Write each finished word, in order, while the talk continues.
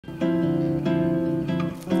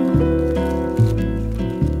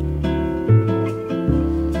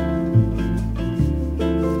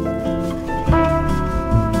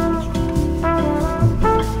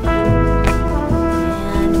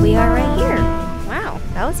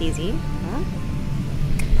was easy. Huh?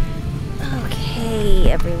 Okay,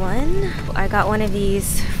 everyone. I got one of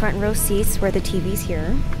these front row seats where the TV's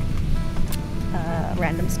here.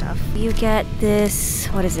 Random stuff. You get this,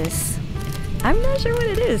 what is this? I'm not sure what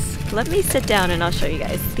it is. Let me sit down and I'll show you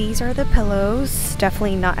guys. These are the pillows.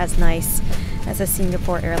 Definitely not as nice as the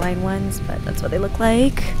Singapore airline ones, but that's what they look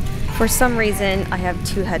like. For some reason, I have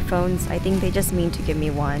 2 headphones. I think they just mean to give me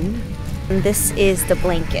one. And this is the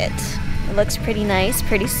blanket. It looks pretty nice,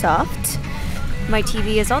 pretty soft. My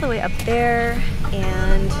TV is all the way up there,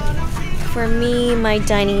 and for me, my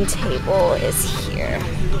dining table is here.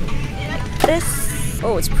 Like this.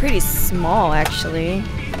 Oh, it's pretty small actually.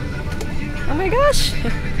 Oh my gosh.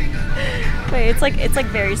 Wait, it's like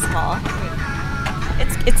very small.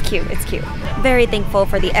 It's cute, it's cute. Very thankful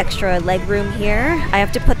for the extra leg room here. I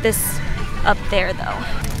have to put this up there though.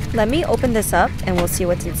 Let me open this up and we'll see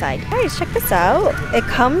what's inside. Guys, check this out. It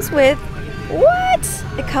comes with, what?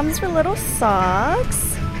 It comes with little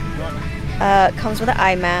socks. It comes with an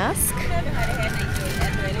eye mask.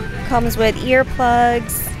 Comes with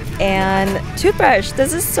earplugs and toothbrush.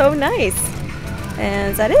 This is so nice.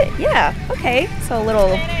 And is that it? Yeah, okay. So a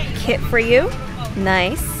little kit for you.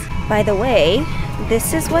 Nice. By the way,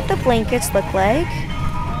 this is what the blankets look like.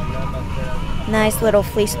 Nice little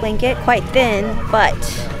fleece blanket, quite thin, but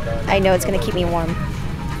I know it's gonna keep me warm.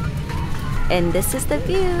 And this is the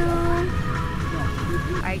view.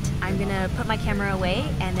 Alright, I'm gonna put my camera away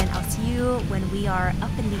and then I'll see you when we are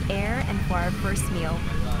up in the air and for our first meal.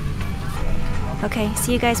 Okay,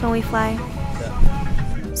 see you guys when we fly.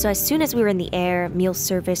 So as soon as we were in the air, meal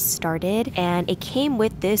service started and it came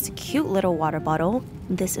with this cute little water bottle,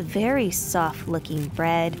 this very soft looking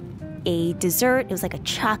bread, a dessert, it was like a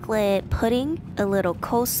chocolate pudding, a little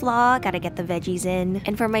coleslaw, gotta get the veggies in.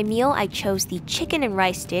 And for my meal, I chose the chicken and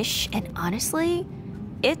rice dish, and honestly,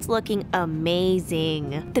 it's looking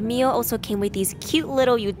amazing. The meal also came with these cute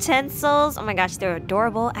little utensils. Oh my gosh, they're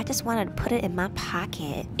adorable. I just wanted to put it in my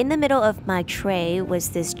pocket. In the middle of my tray was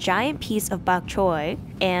this giant piece of bok choy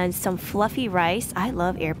and some fluffy rice. I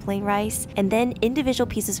love airplane rice. And then individual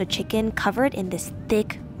pieces of chicken covered in this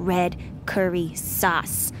thick red curry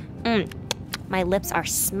sauce. My lips are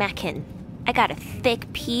smacking. I got a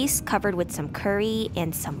thick piece covered with some curry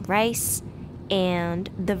and some rice. And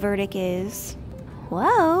the verdict is...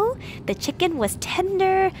 whoa, the chicken was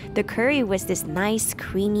tender, the curry was this nice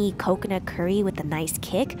creamy coconut curry with a nice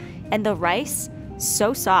kick, and the rice,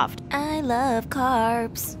 so soft. I love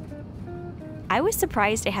carbs. I was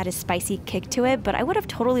surprised it had a spicy kick to it, but I would have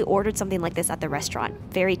totally ordered something like this at the restaurant.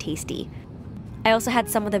 Very tasty. I also had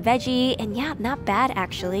some of the veggie, and yeah, not bad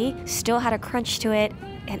actually. Still had a crunch to it,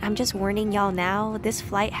 and I'm just warning y'all now, this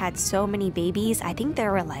flight had so many babies. I think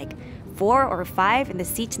there were like 4 or 5 in the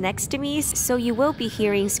seats next to me, so you will be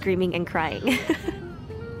hearing screaming and crying.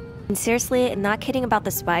 And seriously, not kidding about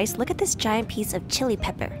the spice, look at this giant piece of chili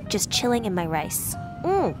pepper just chilling in my rice.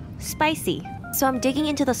 Spicy. So I'm digging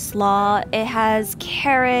into the slaw. It has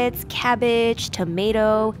carrots, cabbage,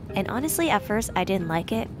 tomato, and honestly at first I didn't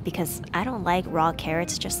like it because I don't like raw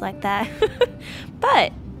carrots just like that.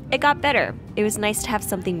 But it got better. It was nice to have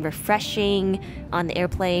something refreshing on the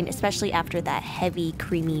airplane, especially after that heavy,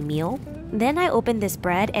 creamy meal. Then I opened this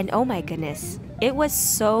bread and oh my goodness, it was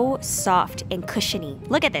so soft and cushiony.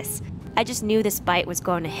 Look at this. I just knew this bite was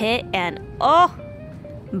going to hit and oh,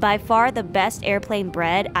 by far the best airplane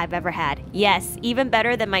bread I've ever had. Yes, even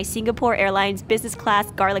better than my Singapore Airlines business class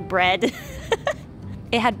garlic bread.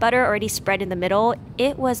 It had butter already spread in the middle.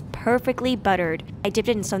 It was perfectly buttered. I dipped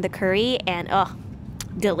it in some of the curry and oh,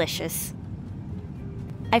 delicious.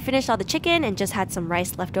 I finished all the chicken and just had some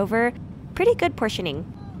rice left over. Pretty good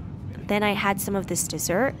portioning. Then I had some of this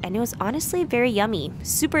dessert and it was honestly very yummy.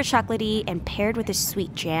 Super chocolatey and paired with a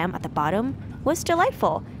sweet jam at the bottom was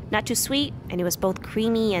delightful. Not too sweet and it was both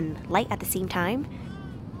creamy and light at the same time.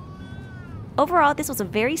 Overall, this was a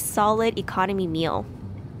very solid economy meal.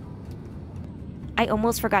 I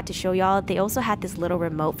almost forgot to show y'all, they also had this little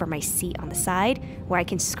remote for my seat on the side where I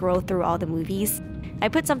can scroll through all the movies. I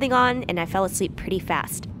put something on and I fell asleep pretty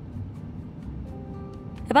fast.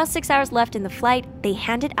 About 6 hours left in the flight, they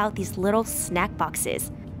handed out these little snack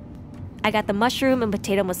boxes. I got the mushroom and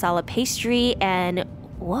potato masala pastry and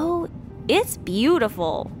whoa, it's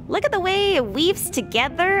beautiful. Look at the way it weaves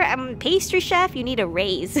together. Pastry chef, you need a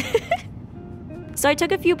raise. So I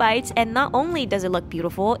took a few bites and not only does it look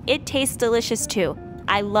beautiful, it tastes delicious too.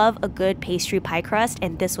 I love a good pastry pie crust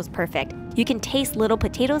and this was perfect. You can taste little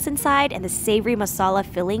potatoes inside and the savory masala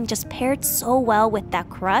filling just paired so well with that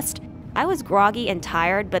crust. I was groggy and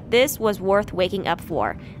tired, but this was worth waking up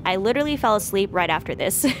for. I literally fell asleep right after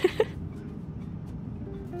this.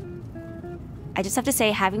 I just have to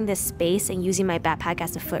say, having this space and using my backpack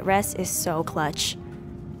as a footrest is so clutch.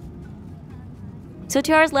 So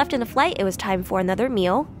 2 hours left in the flight, it was time for another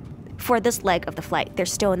meal. For this leg of the flight,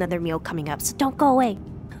 there's still another meal coming up, so don't go away.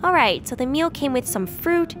 Alright, so the meal came with some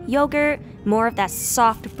fruit, yogurt, more of that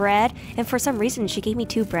soft bread, and for some reason she gave me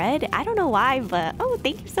 2 bread. I don't know why, but oh,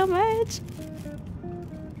 thank you so much.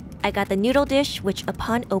 I got the noodle dish, which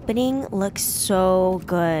upon opening looks so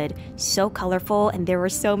good, so colorful, and there were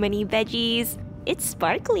so many veggies. It's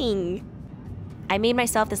sparkling. I made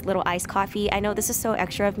myself this little iced coffee. I know this is so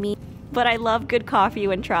extra of me, but I love good coffee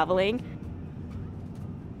when traveling.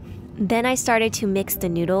 Then I started to mix the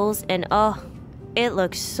noodles, and oh, it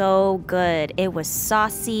looked so good. It was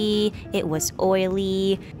saucy, it was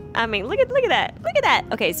oily. I mean, look at that, look at that.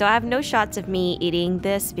 Okay, so I have no shots of me eating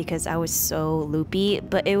this because I was so loopy,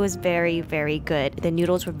 but it was very, very good. The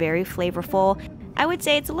noodles were very flavorful. I would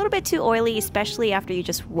say it's a little bit too oily, especially after you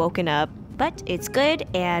just woken up, but it's good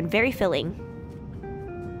and very filling.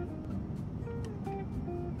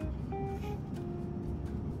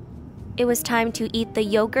 It was time to eat the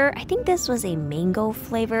yogurt. I think this was a mango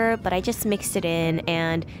flavor, but I just mixed it in,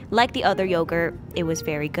 and like the other yogurt, it was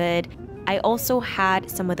very good. I also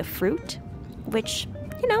had some of the fruit, which,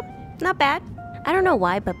 you know, not bad. I don't know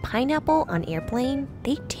why, but pineapple on airplane,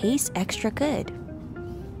 they taste extra good.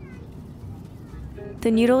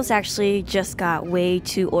 The noodles actually just got way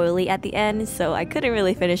too oily at the end, so I couldn't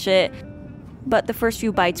really finish it. But the first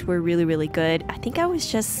few bites were really, really good. I think I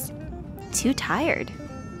was just too tired.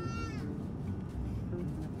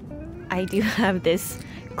 I do have this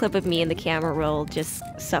clip of me in the camera roll just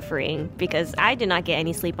suffering because I did not get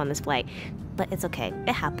any sleep on this flight. But it's okay,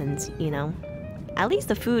 it happens, you know. At least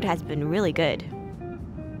the food has been really good.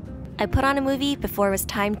 I put on a movie before it was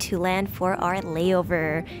time to land for our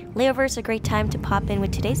layover. Layover is a great time to pop in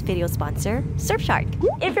with today's video sponsor, Surfshark.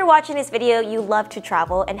 If you're watching this video, you love to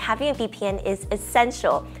travel and having a VPN is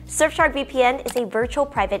essential. Surfshark VPN is a virtual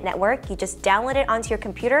private network. You just download it onto your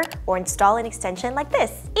computer or install an extension like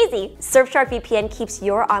this. Easy! Surfshark VPN keeps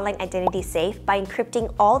your online identity safe by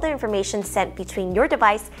encrypting all the information sent between your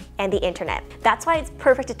device and the internet. That's why it's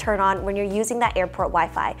perfect to turn on when you're using that airport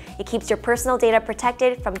Wi-Fi. It keeps your personal data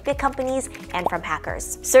protected from big companies and from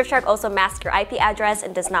hackers. Surfshark also masks your IP address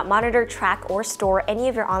and does not monitor, track, or store any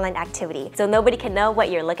of your online activity, so nobody can know what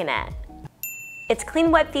you're looking at. Its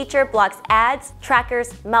clean web feature blocks ads,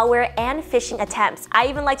 trackers, malware, and phishing attempts. I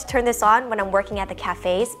even like to turn this on when I'm working at the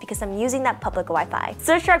cafes because I'm using that public Wi-Fi.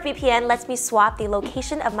 Surfshark VPN lets me swap the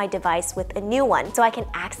location of my device with a new one so I can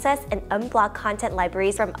access and unblock content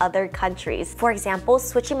libraries from other countries. For example,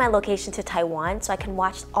 switching my location to Taiwan so I can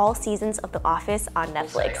watch all seasons of The Office on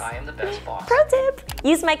Netflix. I am the best boss. Pro tip!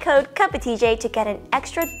 Use my code CupofTJ to get an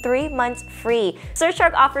extra 3 months free.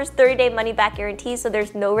 Surfshark offers 30-day money-back guarantee, so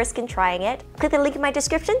there's no risk in trying it. Click the link in my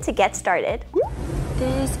description to get started.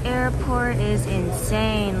 This airport is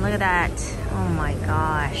insane. Look at that. Oh my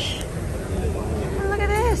gosh. Look at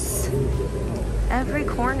this. Every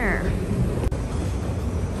corner.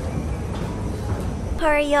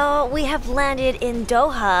 Alright y'all, we have landed in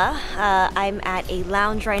Doha. I'm at a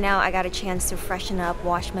lounge right now. I got a chance to freshen up,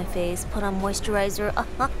 wash my face, put on moisturizer.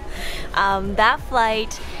 That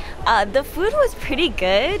flight, the food was pretty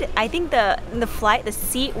good. I think the flight, the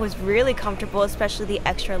seat was really comfortable, especially the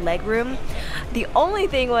extra leg room. The only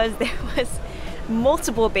thing was there was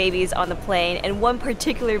multiple babies on the plane and one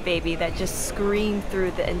particular baby that just screamed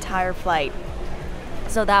through the entire flight.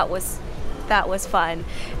 So that was fun.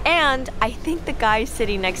 And I think the guy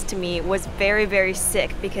sitting next to me was very, very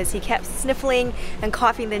sick because he kept sniffling and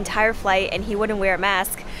coughing the entire flight and he wouldn't wear a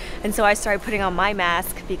mask. And so I started putting on my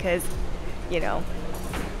mask because, you know.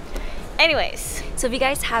 Anyways, so if you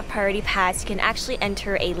guys have Priority Pass, you can actually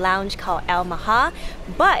enter a lounge called Al Maha,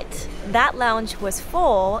 but that lounge was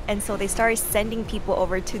full, and so they started sending people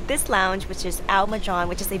over to this lounge, which is Al Majan,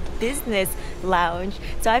 which is a business lounge.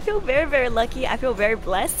 So I feel very, very lucky. I feel very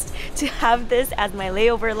blessed to have this as my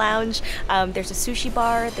layover lounge. There's a sushi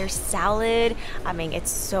bar, there's salad. I mean,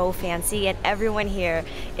 it's so fancy, and everyone here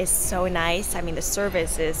is so nice. I mean, the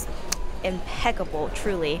service is impeccable,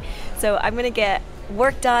 truly. So I'm gonna get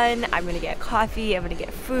work done, I'm gonna get coffee, I'm gonna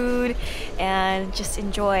get food, and just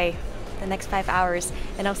enjoy the next 5 hours.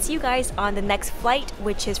 And I'll see you guys on the next flight,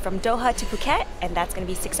 which is from Doha to Phuket, and that's gonna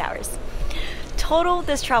be 6 hours. Total,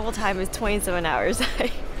 this travel time is 27 hours.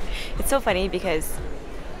 It's so funny because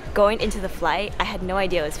going into the flight, I had no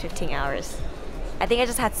idea it was 15 hours. I think I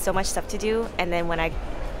just had so much stuff to do, and then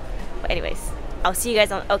anyways, I'll see you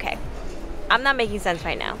guys on, okay. I'm not making sense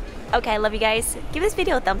right now. Okay, I love you guys. Give this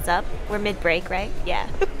video a thumbs up. We're mid-break, right? Yeah.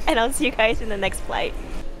 And I'll see you guys in the next flight.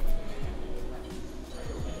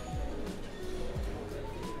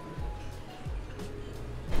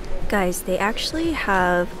 Guys, they actually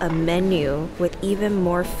have a menu with even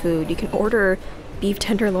more food. You can order beef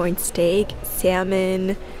tenderloin steak,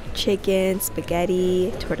 salmon, chicken,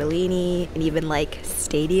 spaghetti, tortellini, and even like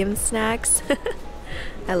stadium snacks.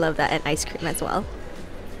 I love that, and ice cream as well.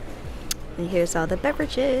 And here's all the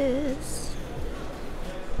beverages.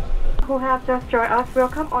 Who have just joined us,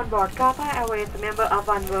 welcome on board Qatar Airways, a member of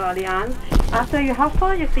One World Alliance. After you hop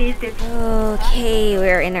on your seat, okay,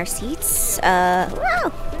 we're in our seats.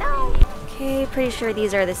 Wow, no. Okay, pretty sure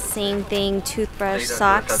these are the same thing. Toothbrush,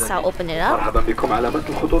 socks. I'll open it up.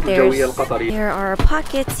 There are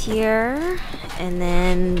pockets here, and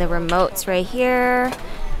then the remotes right here,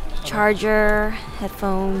 charger,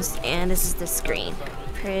 headphones, and this is the screen.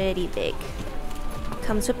 Pretty big.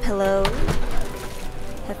 Comes with pillow,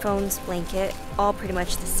 headphones, blanket, all pretty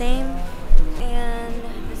much the same. And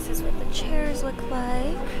this is what the chairs look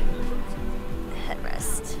like.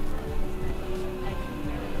 Headrest.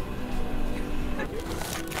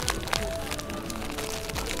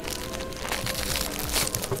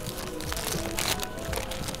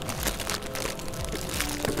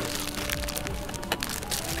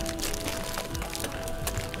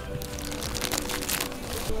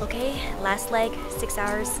 Okay, last leg, 6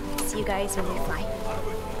 hours. See you guys when we fly.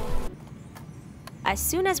 As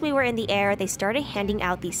soon as we were in the air, they started handing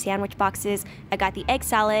out these sandwich boxes. I got the egg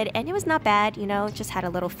salad, and it was not bad, you know, just had a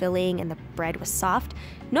little filling and the bread was soft.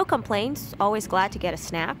 No complaints, always glad to get a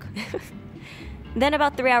snack. Then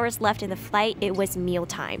about 3 hours left in the flight, it was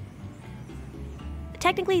mealtime.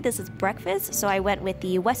 Technically, this is breakfast, so I went with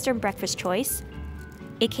the Western breakfast choice.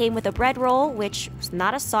 It came with a bread roll, which was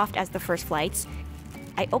not as soft as the first flights.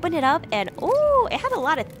 I opened it up and oh, it had a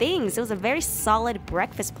lot of things. It was a very solid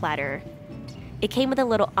breakfast platter. It came with a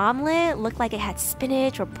little omelet, looked like it had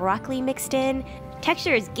spinach or broccoli mixed in.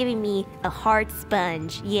 Texture is giving me a hard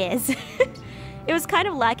sponge, yes. It was kind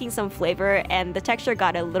of lacking some flavor and the texture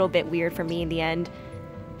got a little bit weird for me in the end.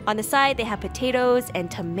 On the side, they have potatoes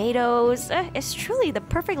and tomatoes. It's truly the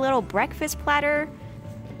perfect little breakfast platter.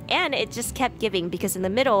 And it just kept giving because in the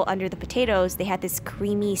middle, under the potatoes, they had this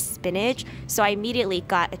creamy spinach. So I immediately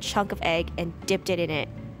got a chunk of egg and dipped it in it.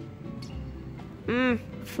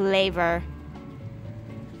 Flavor.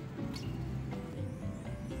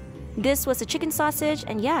 This was a chicken sausage,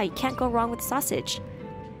 and yeah, you can't go wrong with sausage.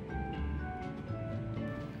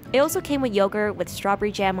 It also came with yogurt with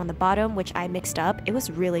strawberry jam on the bottom, which I mixed up. It was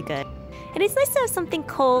really good. And it's nice to have something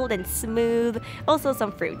cold and smooth, also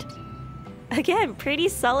some fruit. Again, pretty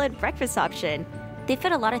solid breakfast option. They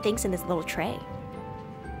fit a lot of things in this little tray.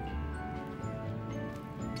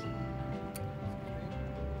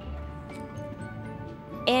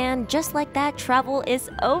 And just like that, travel is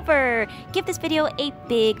over. Give this video a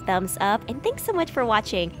big thumbs up and thanks so much for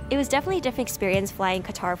watching. It was definitely a different experience flying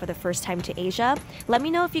Qatar for the first time to Asia. Let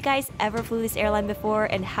me know if you guys ever flew this airline before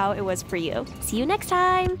and how it was for you. See you next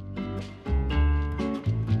time!